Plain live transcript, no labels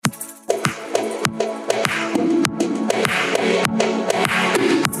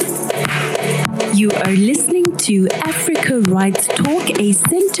are listening to Africa Rights Talk, a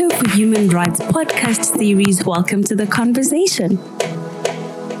Center for Human Rights podcast series. Welcome to the conversation.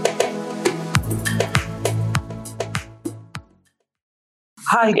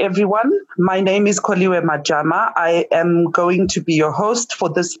 Hi, everyone. My name is Koliwe Majama. I am going to be your host for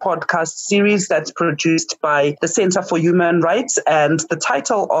this podcast series that's produced by the Center for Human Rights. And the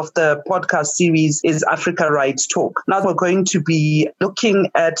title of the podcast series is Africa Rights Talk. Now, we're going to be looking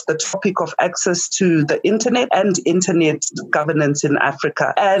at the topic of access to the internet and internet governance in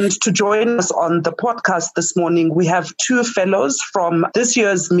Africa. And to join us on the podcast this morning, we have two fellows from this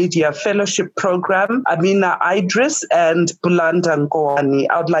year's Media Fellowship Program, Amina Idris and Bulanda Ngowani.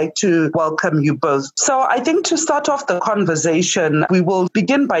 I would like to welcome you both. So I think to start off the conversation, we will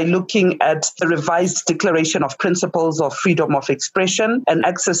begin by looking at the revised Declaration of Principles of Freedom of Expression and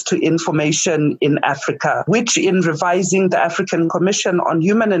Access to Information in Africa, which in revising the African Commission on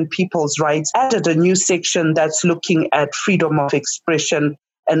Human and People's Rights added a new section that's looking at freedom of expression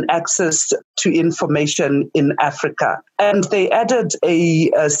and access to information in Africa. And they added a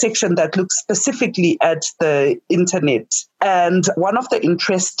section that looks specifically at the internet. And one of the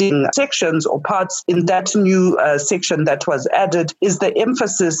interesting sections or parts in that new section that was added is the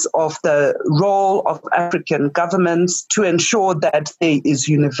emphasis of the role of African governments to ensure that there is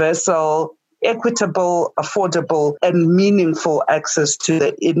universal, equitable, affordable, and meaningful access to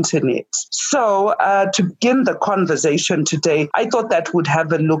the internet. So to begin the conversation today, I thought that would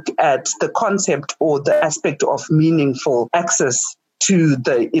have a look at the concept or the aspect of meaningful access to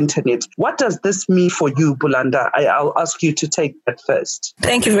the internet. What does this mean for you, Bulanda? I'll ask you to take that first.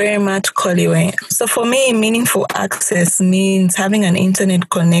 Thank you very much, Koliwe. So for me, meaningful access means having an internet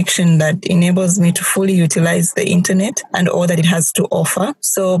connection that enables me to fully utilize the internet and all that it has to offer.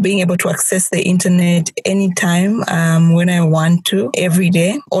 So being able to access the internet anytime, when I want to, every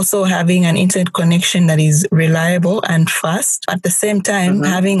day. Also having an internet connection that is reliable and fast. At the same time,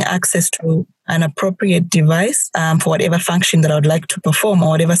 having access to an appropriate device for whatever function that I would like to perform or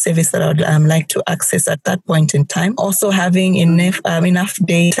whatever service that I would like to access at that point in time. Also having enough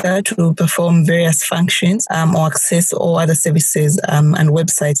data to perform various functions or access all other services and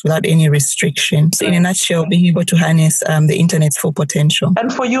websites without any restriction. So in a nutshell, being able to harness the internet's full potential.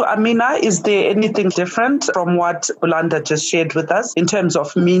 And for you, Amina, is there anything different from what Bulanda just shared with us in terms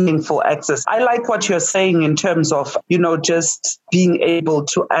of meaningful access? I like what you're saying in terms of, just being able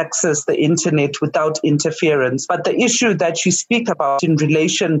to access the internet without interference. But the issue that you speak about in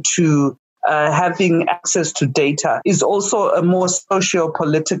relation to having access to data is also a more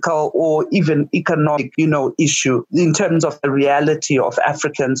socio-political or even economic, issue in terms of the reality of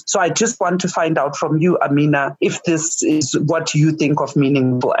Africans. So I just want to find out from you, Amina, if this is what you think of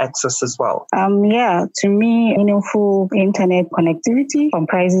meaningful access as well. To me, meaningful internet connectivity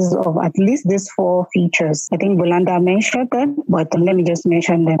comprises of at least these four features. I think Bulanda mentioned them, but let me just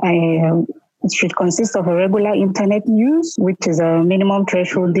mention them. It should consist of a regular internet use, which is a minimum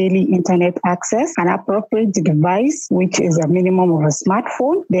threshold daily internet access, an appropriate device, which is a minimum of a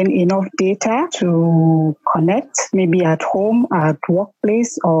smartphone, then enough data to connect, maybe at home, at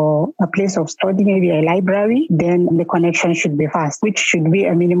workplace, or a place of study, maybe a library. Then the connection should be fast, which should be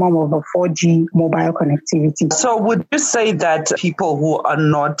a minimum of a 4G mobile connectivity. So would you say that people who are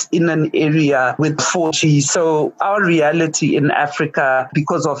not in an area with 4G, so our reality in Africa,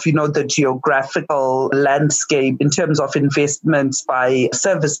 because of, the geographical landscape in terms of investments by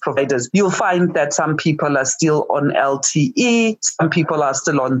service providers, you'll find that some people are still on LTE, some people are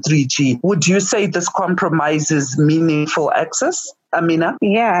still on 3G. Would you say this compromises meaningful access, Amina?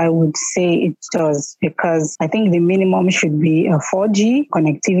 Yeah, I would say it does, because I think the minimum should be a 4G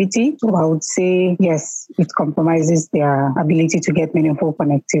connectivity. So I would say, yes, it compromises their ability to get meaningful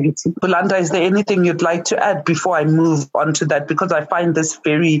connectivity. Bulanda, is there anything you'd like to add before I move on to that? Because I find this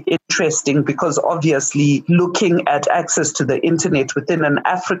very interesting, because obviously looking at access to the internet within an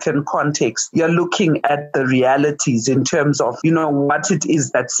African context, you're looking at the realities in terms of, what it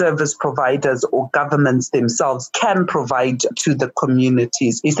is that service providers or governments themselves can provide to the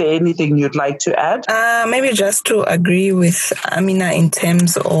communities. Is there anything you'd like to add? Maybe just to agree with Amina in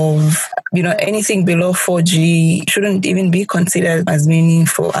terms of, anything below 4G shouldn't even be considered as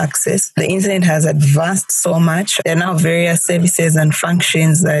meaningful access. The internet has advanced so much. There are now various services and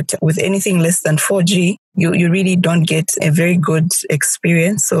functions that with anything less than 4G, you really don't get a very good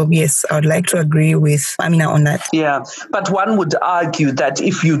experience. So yes, I would like to agree with Amina on that. Yeah, but one would argue that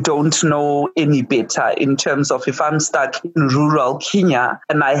if you don't know any better in terms of if I'm stuck in rural Kenya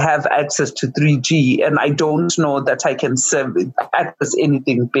and I have access to 3G and I don't know that I can access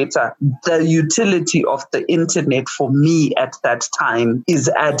anything better, the utility of the internet for me at that time is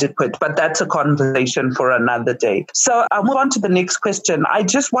adequate. But that's a conversation for another day. So I'll move on to the next question. I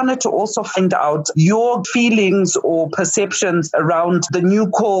just wanted to also find out your feelings or perceptions around the new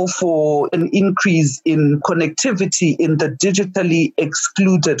call for an increase in connectivity in the digitally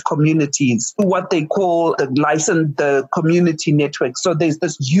excluded communities, what they call the community network. So there's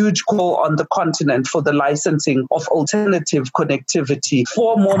this huge call on the continent for the licensing of alternative connectivity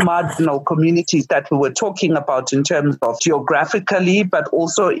for more marginal communities that we were talking about in terms of geographically, but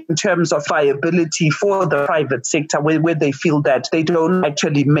also in terms of viability for the private sector, where they feel that they don't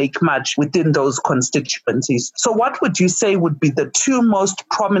actually make much within those constituencies. So what would you say would be the two most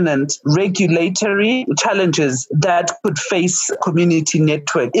prominent regulatory challenges that could face community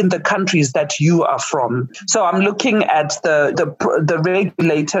network in the countries that you are from? So I'm looking at the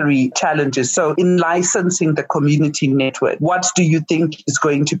regulatory challenges. So in licensing the community network, what do you think is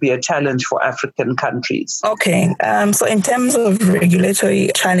going to be a challenge for African countries? Okay. So in terms of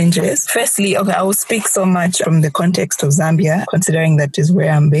regulatory challenges, firstly, I will speak so much from the context of Zambia, considering that is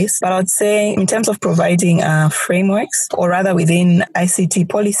where I'm based. But I would say in terms of providing frameworks, or rather within ICT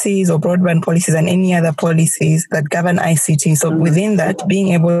policies or broadband policies and any other policies that govern ICT. So within that, being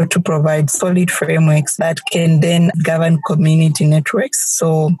able to provide solid frameworks that can then govern community networks.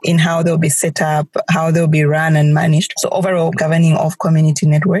 So in how they'll be set up, how they'll be run and managed. So overall governing of community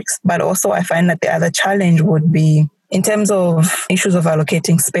networks. But also I find that the other challenge would be in terms of issues of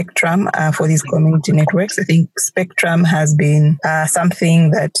allocating spectrum for these community networks. I think spectrum has been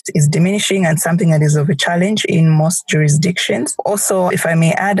something that is diminishing and something that is of a challenge in most jurisdictions. Also, if I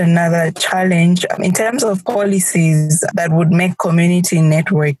may add another challenge, in terms of policies that would make community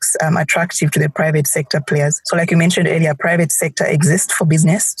networks attractive to the private sector players. So like you mentioned earlier, private sector exists for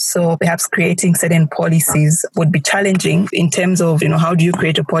business. So perhaps creating certain policies would be challenging in terms of, how do you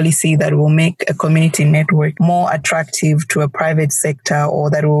create a policy that will make a community network more attractive to a private sector,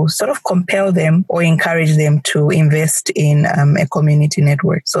 or that will sort of compel them or encourage them to invest in a community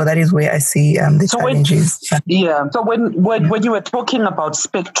network. So that is where I see the challenges. So when you were talking about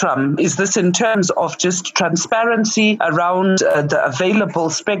spectrum, is this in terms of just transparency around the available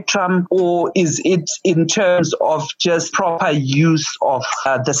spectrum, or is it in terms of just proper use of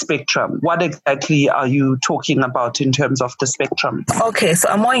the spectrum? What exactly are you talking about in terms of the spectrum? Okay, so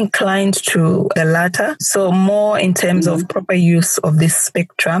I'm more inclined to the latter. So more in terms of proper use of this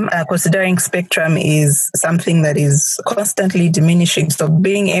spectrum, considering spectrum is something that is constantly diminishing. So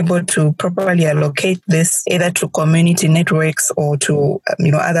being able to properly allocate this either to community networks or to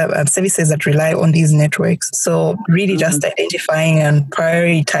other services that rely on these networks. So really just identifying and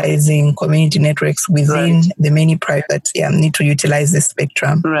prioritizing community networks within the many private that need to utilize this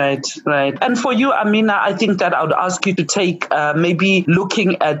spectrum. Right. And for you, Amina, I think that I would ask you to take maybe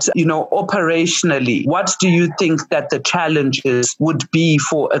looking at, operationally, what do you think that the challenges would be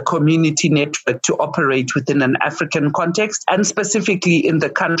for a community network to operate within an African context, and specifically in the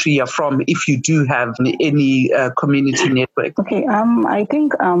country you're from, if you do have any community network? Okay, I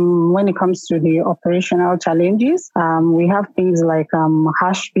think when it comes to the operational challenges, we have things like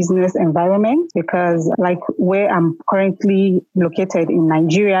harsh business environment, because like where I'm currently located in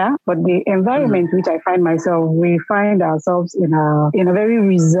Nigeria, but the environment which I find myself, we find ourselves in a very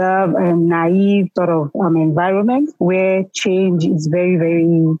reserved and naive sort of environment where change is very,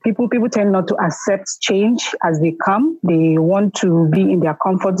 very, people tend not to accept change as they come. They want to be in their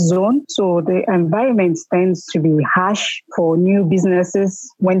comfort zone. So the environment tends to be harsh for new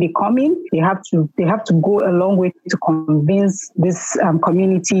businesses. When they come in, they have to go a long way to convince this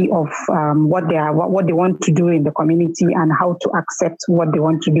community of what they want to do in the community and how to accept what they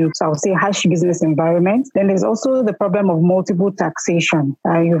want to do. So I would say harsh business environment. Then there's also the problem of multiple taxation.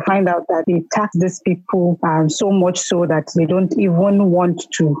 You find out that they tax these people so much so that they don't even want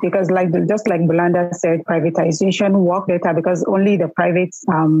to, because just like Bulanda said, privatization work better because only the private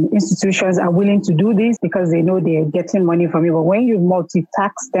institutions are willing to do this because they know they're getting money from it. But when you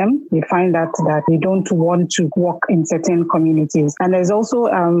multi-tax them, they find that they don't want to work in certain communities. And there's also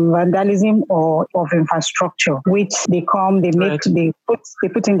vandalism of infrastructure, which they come, they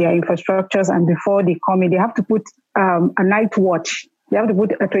put in their infrastructures, and before they come in, they have to put a night watch. They have to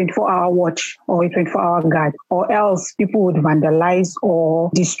put a 24-hour watch or a 24-hour guard, or else people would vandalize or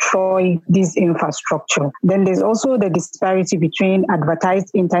destroy this infrastructure. Then there's also the disparity between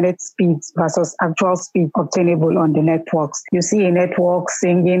advertised internet speeds versus actual speed obtainable on the networks. You see a network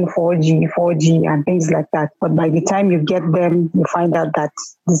singing 4G, and things like that. But by the time you get them, you find out that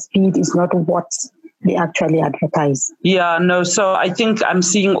the speed is not what they actually advertise. Yeah, no, so I think I'm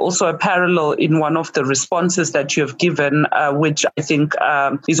seeing also a parallel in one of the responses that you have given, which I think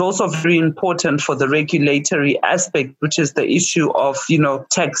is also very important for the regulatory aspect, which is the issue of,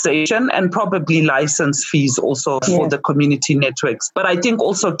 taxation and probably license fees also for the community networks. But I think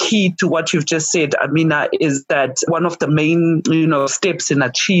also key to what you've just said, Amina, is that one of the main, steps in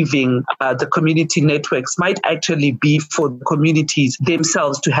achieving the community networks might actually be for the communities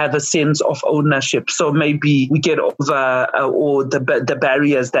themselves to have a sense of ownership. So maybe we get over or the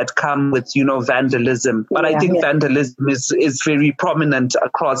barriers that come with, vandalism. But I think vandalism is very prominent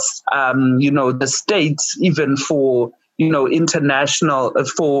across, the states, even for international,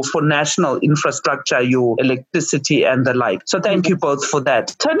 for national infrastructure, your electricity and the like. So thank you both for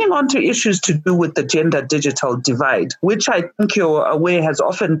that. Turning on to issues to do with the gender digital divide, which I think you're aware has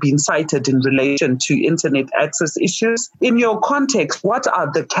often been cited in relation to internet access issues. In your context, what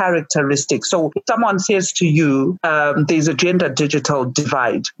are the characteristics? So if someone says to you, there's a gender digital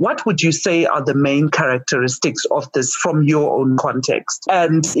divide, what would you say are the main characteristics of this from your own context?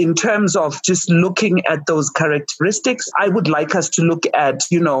 And in terms of just looking at those characteristics, I would like us to look at,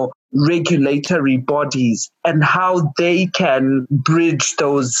 regulatory bodies and how they can bridge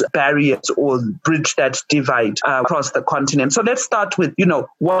those barriers or bridge that divide across the continent. So let's start with,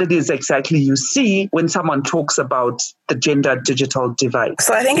 what it is exactly you see when someone talks about the gender digital divide.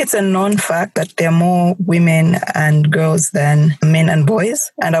 So I think it's a known fact that there are more women and girls than men and boys.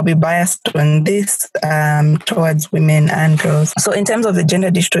 And I'll be biased on this towards women and girls. So in terms of the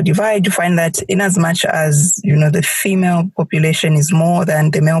gender digital divide, you find that in as much as, the female population is more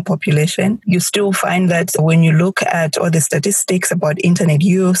than the male population, you still find that when you look at all the statistics about internet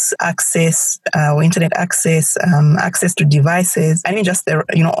use, access, or internet access, access to devices, I mean just the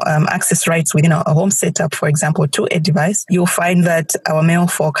access rights within a home setup, for example, to a device, you'll find that our male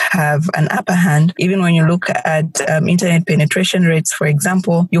folk have an upper hand. Even when you look at internet penetration rates, for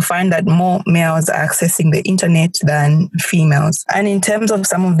example, you'll find that more males are accessing the internet than females. And in terms of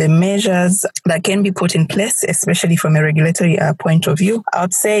some of the measures that can be put in place, especially from a regulatory point of view, I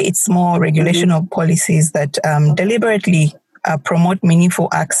would say it's more regulation of policies that deliberately promote meaningful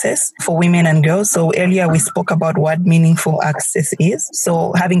access for women and girls. So earlier we spoke about what meaningful access is.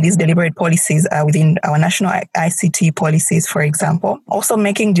 So having these deliberate policies within our national ICT policies, for example, also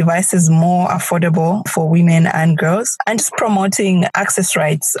making devices more affordable for women and girls, and just promoting access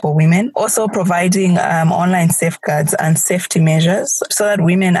rights for women. Also providing online safeguards and safety measures so that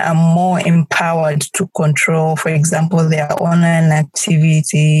women are more empowered to control, for example, their online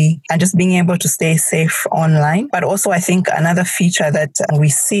activity and just being able to stay safe online. But also I think another feature that we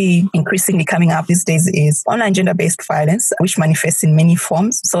see increasingly coming up these days is online gender-based violence, which manifests in many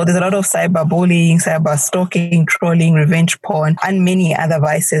forms. So there's a lot of cyberbullying, cyber stalking, trolling, revenge porn, and many other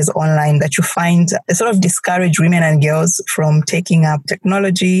vices online that you find sort of discourage women and girls from taking up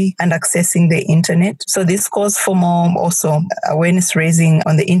technology and accessing the internet. So this calls for more also awareness raising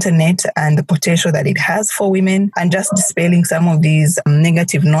on the internet and the potential that it has for women, and just dispelling some of these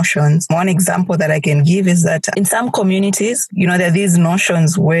negative notions. One example that I can give is that in some communities, there are these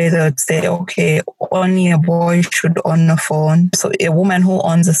notions where they'll say, okay, only a boy should own a phone. So a woman who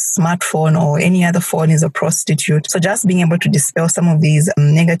owns a smartphone or any other phone is a prostitute. So just being able to dispel some of these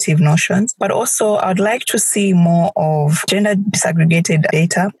negative notions. But also I'd like to see more of gender disaggregated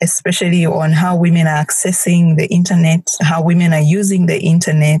data, especially on how women are accessing the internet, how women are using the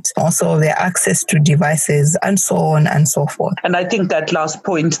internet, also their access to devices, and so on and so forth. And I think that last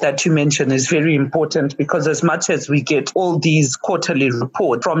point that you mentioned is very important, because as much as we get all these quarterly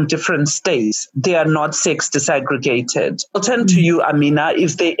reports from different states, they are not sex disaggregated. I'll turn to you, Amina.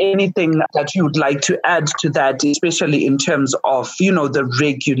 Is there anything that you would like to add to that, especially in terms of, the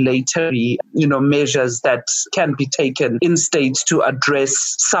regulatory, measures that can be taken in states to address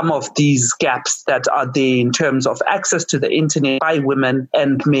some of these gaps that are there in terms of access to the internet by women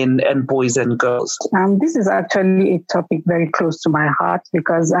and men and boys and girls? This is actually a topic very close to my heart,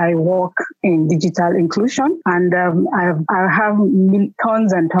 because I work in digital inclusion, and I have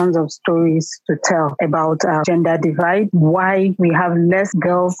tons and tons of stories to tell about gender divide, why we have less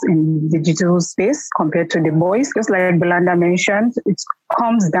girls in digital space compared to the boys. Just like Belinda mentioned, it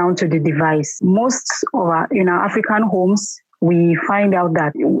comes down to the device. Most of our African homes we find out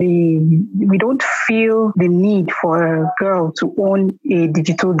that we don't feel the need for a girl to own a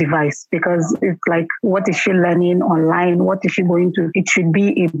digital device, because it's like, what is she learning online? What is she going to? It should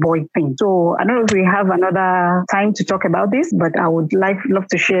be a boy thing. So I don't know if we have another time to talk about this, but I would love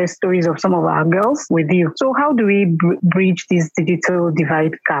to share stories of some of our girls with you. So how do we bridge this digital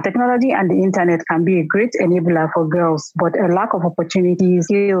divide gap? Technology and the internet can be a great enabler for girls, but a lack of opportunities,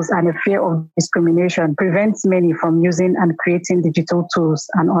 skills, and a fear of discrimination prevents many from using and creating digital tools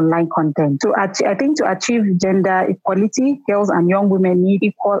and online content. So I think to achieve gender equality, girls and young women need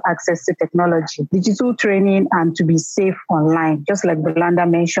equal access to technology, digital training, and to be safe online. Just like Bolanda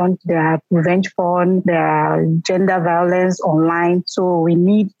mentioned, there are revenge porn, there are gender violence online. So we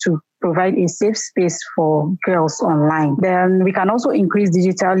need to provide a safe space for girls online. Then we can also increase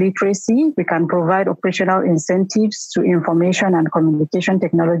digital literacy. We can provide operational incentives to information and communication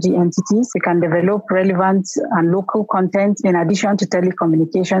technology entities. We can develop relevant and local content in addition to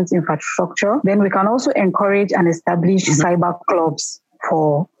telecommunications infrastructure. Then we can also encourage and establish cyber clubs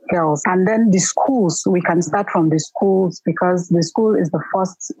for girls. And then the schools, we can start from the schools, because the school is the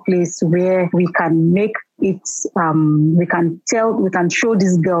first place where we can make it, we can show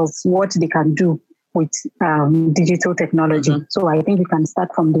these girls what they can do with digital technology. So I think we can start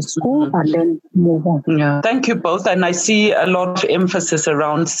from the school and then move on. Yeah, thank you both. And I see a lot of emphasis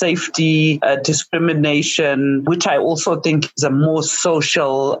around safety, discrimination, which I also think is a more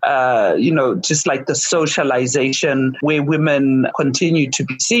social, just like the socialization where women continue to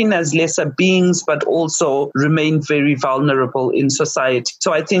be seen as lesser beings, but also remain very vulnerable in society.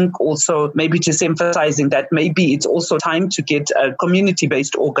 So I think also maybe just emphasizing that maybe it's also time to get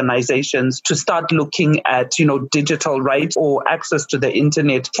community-based organizations to start looking at, digital rights or access to the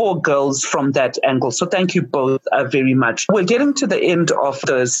internet for girls from that angle. So thank you both very much. We're getting to the end of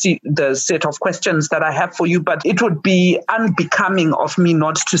the set of questions that I have for you, but it would be unbecoming of me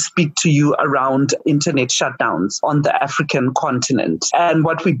not to speak to you around internet shutdowns on the African continent. And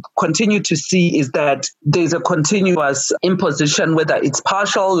what we continue to see is that there's a continuous imposition, whether it's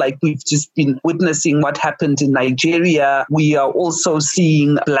partial, like we've just been witnessing what happened in Nigeria. We are also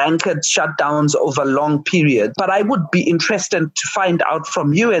seeing blanket shutdowns over long periods. But I would be interested to find out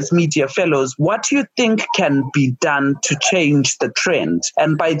from you as media fellows, what do you think can be done to change the trend?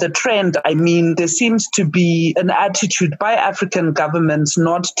 And by the trend, I mean there seems to be an attitude by African governments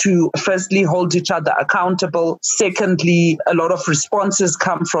not to firstly hold each other accountable. Secondly, a lot of responses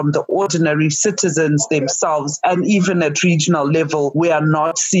come from the ordinary citizens themselves. And even at regional level, we are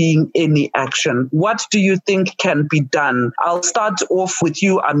not seeing any action. What do you think can be done? I'll start off with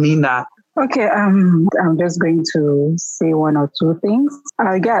you, Amina. Okay, I'm just going to say one or two things.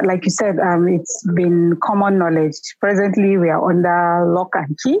 Like you said, it's been common knowledge. Presently, we are under lock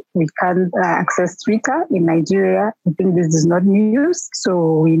and key. We can't access Twitter in Nigeria. I think this is not news.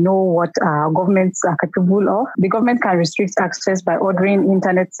 So we know what our governments are capable of. The government can restrict access by ordering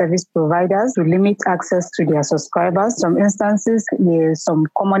internet service providers to limit access to their subscribers. Some instances, there's some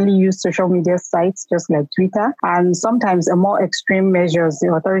commonly used social media sites, just like Twitter. And sometimes a more extreme measures,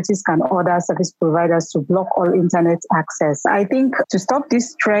 the authorities can order service providers to block all internet access. I think to stop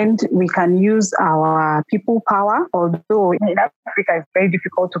this trend, we can use our people power, although in Africa it's very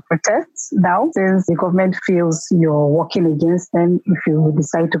difficult to protest now, since the government feels you're working against them if you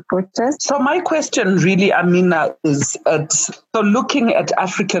decide to protest. So my question really, Amina, is so looking at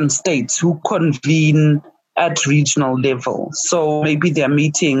African states who convene at regional level. So maybe they're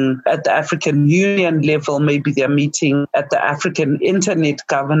meeting at the African Union level, maybe they're meeting at the African Internet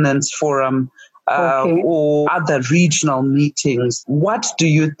Governance Forum, or other regional meetings. What do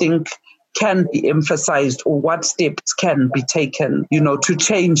you think can be emphasized, or what steps can be taken, to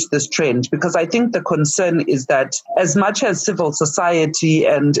change this trend? Because I think the concern is that as much as civil society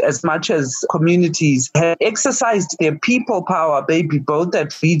and as much as communities have exercised their people power, maybe both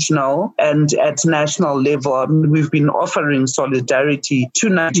at regional and at national level, we've been offering solidarity to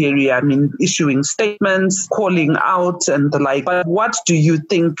Nigeria, issuing statements, calling out and the like. But what do you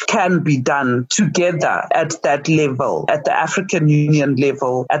think can be done together at that level, at the African Union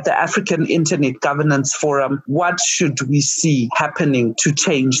level, at the African Internet Governance Forum? What should we see happening to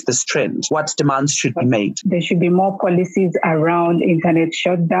change this trend? What demands should be made? There should be more policies around internet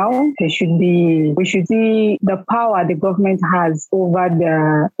shutdown. We should see the power the government has over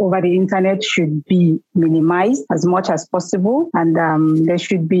the internet should be minimized as much as possible, and there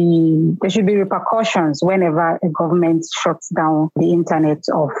should be repercussions whenever a government shuts down the internet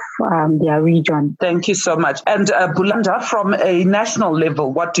of their region. Thank you so much. And Bolanda, from a national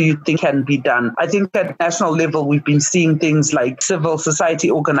level, what do you think can can be done. I think at national level, we've been seeing things like civil society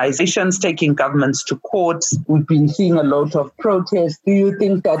organizations taking governments to court. We've been seeing a lot of protests. Do you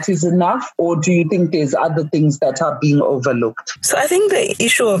think that is enough, or do you think there's other things that are being overlooked? So I think the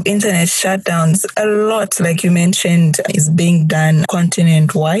issue of internet shutdowns, a lot, like you mentioned, is being done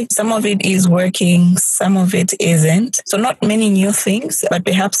continent-wide. Some of it is working, some of it isn't. So not many new things, but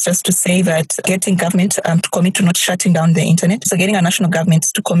perhaps just to say that getting government to commit to not shutting down the internet. So getting our national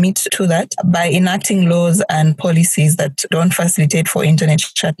governments to commit to that by enacting laws and policies that don't facilitate for internet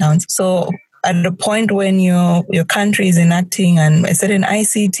shutdowns. So at the point when your country is enacting a certain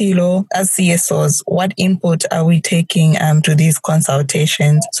ICT law, as CSOs, what input are we taking to these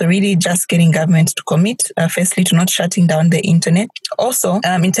consultations? So really just getting government to commit, firstly, to not shutting down the internet. Also,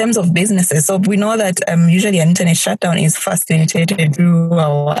 in terms of businesses, so we know that usually an internet shutdown is facilitated through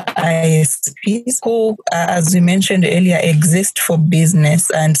our ISPs, who, as we mentioned earlier, exist for business,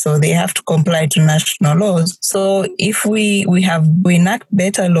 and so they have to comply to national laws. So if we enact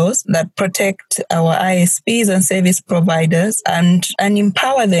better laws that protect our ISPs and service providers and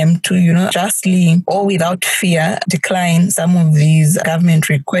empower them to, justly or without fear decline some of these government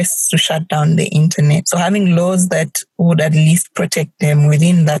requests to shut down the internet. So having laws that would at least protect them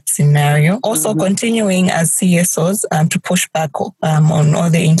within that scenario. Also continuing as CSOs to push back on all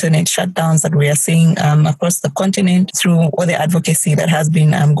the internet shutdowns that we are seeing across the continent through all the advocacy that has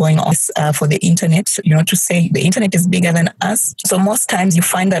been going on for the internet, to say the internet is bigger than us. So most times you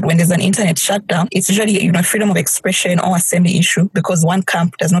find that when there's an internet shutdown, it's usually freedom of expression or assembly issue, because one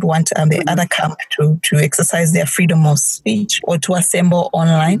camp does not want the other camp to exercise their freedom of speech or to assemble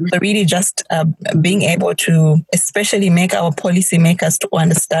online. So really just being able to especially make our policymakers to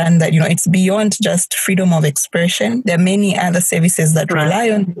understand that it's beyond just freedom of expression. There are many other services that rely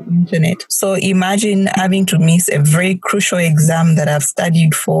on the internet. So imagine having to miss a very crucial exam that I've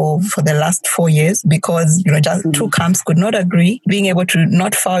studied for the last 4 years because just two camps could not agree, being able to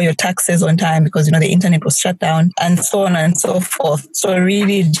not file your taxes on time because the internet was shut down, and so on and so forth. So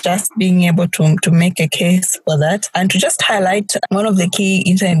really just being able to make a case for that, and to just highlight one of the key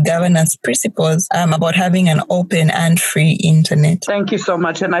internet governance principles about having an open and free internet. Thank you so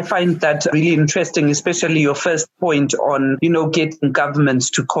much. And I find that really interesting, especially your first point on, getting governments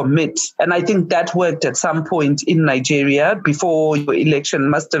to commit. And I think that worked at some point in Nigeria before your election.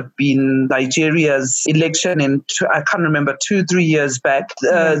 Must have been Nigeria's election in, I can't remember, 2-3 years back.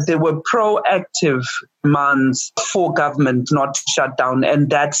 Yes. There were proactive demands for government not to shut down, and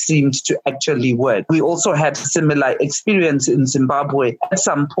that seemed to actually work. We also had a similar experience in Zimbabwe. At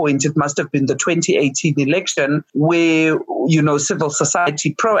some point, it must have been the 2018 election, where, civil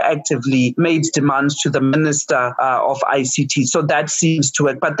society proactively made demands to the Minister of ICT. So that seems to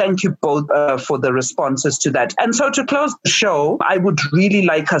work. But thank you both for the responses to that. And so to close the show, I would really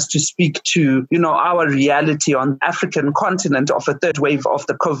like us to speak to, our reality on the African continent of a third wave of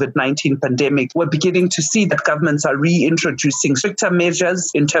the COVID-19 pandemic. We're beginning to see that governments are reintroducing stricter measures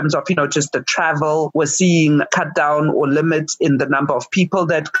in terms of, just the travel. We're seeing cut down or limit in the number of people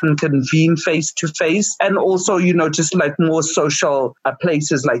that can convene face to face. And also, just like more social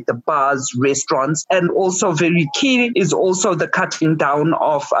places like the bars, restaurants. And also very key is also the cutting down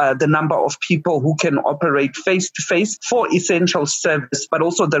of the number of people who can operate face to face for essential service, but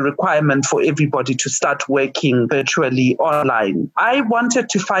also the requirement for everybody to start working virtually online. I wanted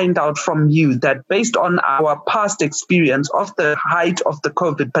to find out from you that based on our past experience of the height of the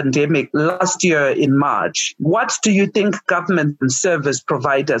COVID pandemic last year in March, what do you think government and service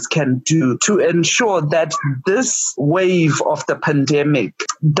providers can do to ensure that this wave of the pandemic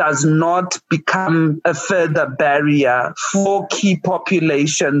does not become a further barrier for key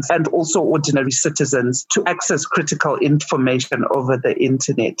populations and also ordinary citizens to access critical information over the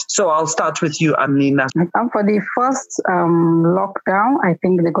internet? So I'll start with you, Amina. For the first lockdown, I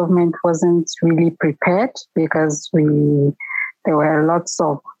think the government wasn't really prepared because there were lots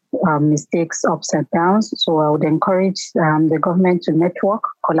of mistakes, ups and downs. So I would encourage the government to network,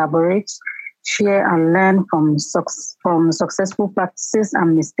 collaborate, share and learn from successful practices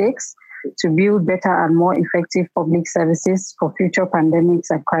and mistakes to build better and more effective public services for future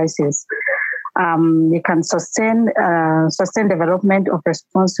pandemics and crises. They can sustain development of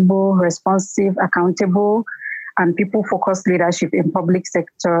responsible, responsive, accountable, and people-focused leadership in public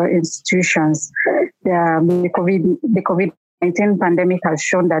sector institutions. The COVID-19 pandemic has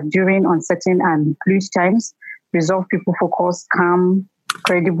shown that during uncertain and fluid times, resolved, people-focused, calm,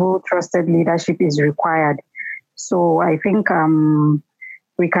 credible, trusted leadership is required. So I think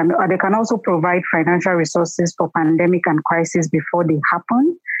they can also provide financial resources for pandemic and crisis before they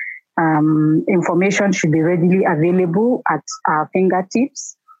happen. Information should be readily available at our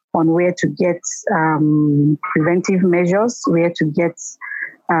fingertips. on where to get preventive measures, where to get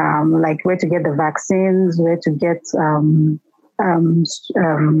the vaccines, where to get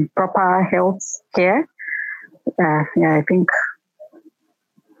proper health care. I think.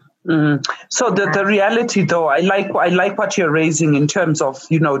 So the reality, though, I like what you're raising in terms of,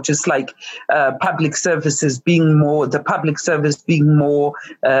 just like public services being more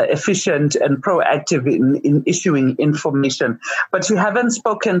efficient and proactive in issuing information. But you haven't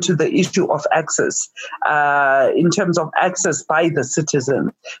spoken to the issue of access in terms of access by the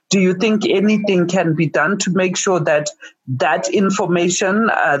citizen. Do you think anything can be done to make sure that information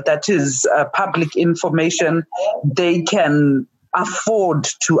that is public information, they can afford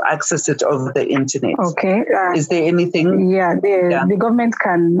to access it over the internet? Okay. Is there anything? The government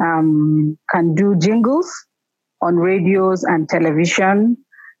can do jingles on radios and television.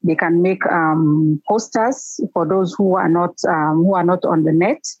 They can make posters for those who are not on the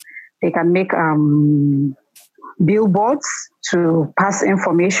net. They can make billboards to pass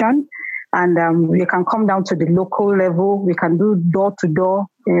information. And we can come down to the local level. We can do door-to-door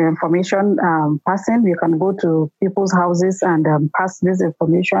information passing. We can go to people's houses and pass this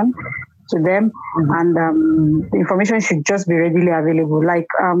information to them. And the information should just be readily available. Like,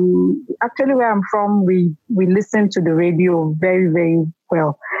 actually where I'm from, we listen to the radio very, very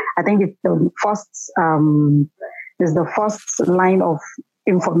well. I think it's the first line of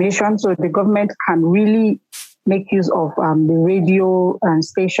information. So the government can really make use of the radio and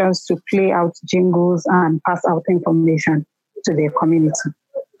stations to play out jingles and pass out information to their community.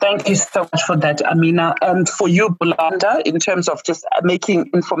 Thank you so much for that, Amina. And for you, Bulanda, in terms of just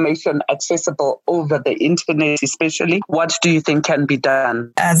making information accessible over the internet especially, what do you think can be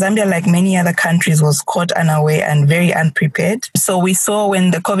done? Zambia, like many other countries, was caught unaware and very unprepared. So we saw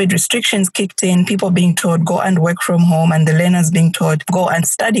when the COVID restrictions kicked in, people being told go and work from home, and the learners being told go and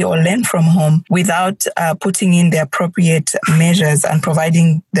study or learn from home without putting in the appropriate measures and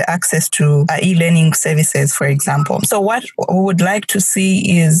providing the access to e-learning services, for example. So what we would like to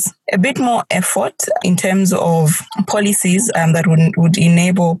see is a bit more effort in terms of policies that would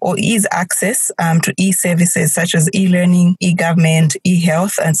enable or ease access to e-services such as e-learning, e-government,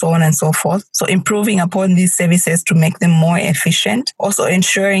 e-health, and so on and so forth. So improving upon these services to make them more efficient. Also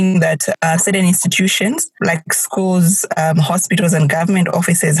ensuring that certain institutions like schools, hospitals, and government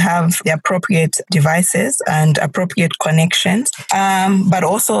offices have the appropriate devices and appropriate connections. But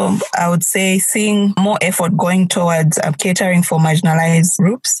also, I would say, seeing more effort going towards catering for marginalized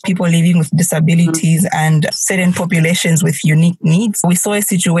groups, people living with disabilities, and certain populations with unique needs. We saw a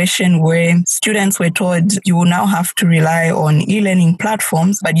situation where students were told you will now have to rely on e-learning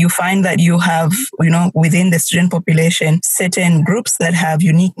platforms, but you find that you have, within the student population, certain groups that have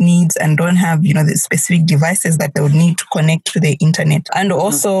unique needs and don't have, the specific devices that they would need to connect to the internet. And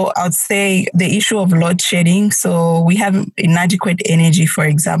also, I would say the issue of load shedding. So we have inadequate energy, for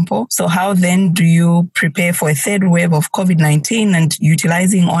example. So how then do you prepare for a third wave of COVID-19 and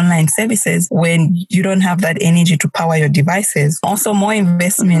utilizing online services when you don't have that energy to power your devices? Also, more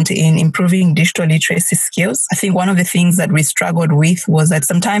investment in improving digital literacy skills. I think one of the things that we struggled with was that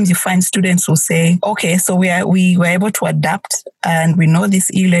sometimes you find students who say, okay, so we were able to adapt and we know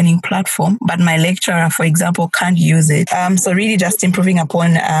this e-learning platform, but my lecturer, for example, can't use it. So really just improving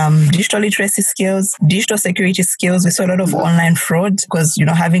upon digital literacy skills, digital security skills. We saw a lot of online fraud because,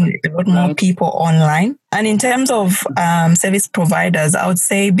 having a lot more people online. And in terms of service providers, I would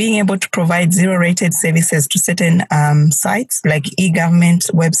say being able to provide zero-rated services to certain sites like e-government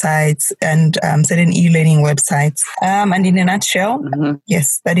websites and certain e-learning websites. And in a nutshell,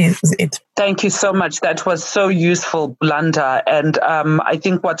 yes, that is it. Thank you so much. That was so useful, Bulanda. And I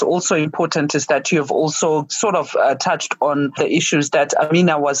think what's also important is that you have also sort of touched on the issues that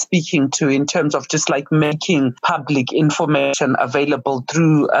Amina was speaking to in terms of just like making public information available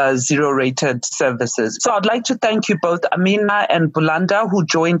through zero-rated services. So I'd like to thank you both, Amina and Bulanda, who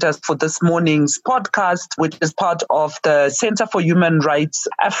joined us for this morning's podcast, which is part of the Center for Human Rights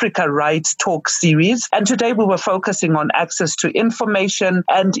Africa Rights Talk series. And today we were focusing on access to information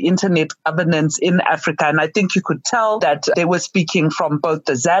and internet governance in Africa. And I think you could tell that they were speaking from both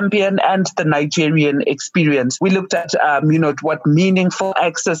the Zambian and the Nigerian experience. We looked at, what meaningful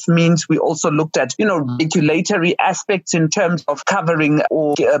access means. We also looked at, regulatory aspects in terms of covering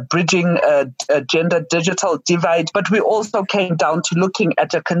or bridging a gender digital divide. But we also came down to looking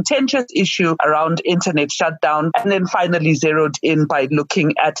at a contentious issue around internet shutdown, and then finally zeroed in by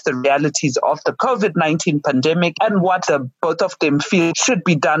looking at the realities of the COVID-19 pandemic and what both of them feel should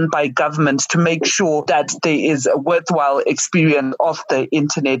be done by government government to make sure that there is a worthwhile experience of the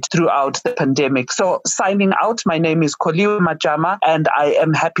internet throughout the pandemic. So signing out, my name is Kholiwe Majama, and I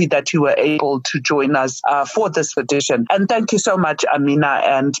am happy that you were able to join us for this edition. And thank you so much, Amina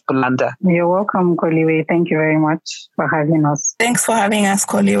and Bulanda. You're welcome, Kholiwe. Thank you very much for having us. Thanks for having us,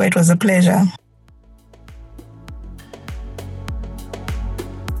 Kholiwe. It was a pleasure.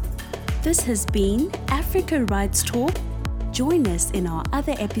 This has been Africa Rights Talk. Join us in our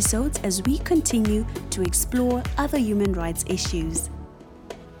other episodes as we continue to explore other human rights issues.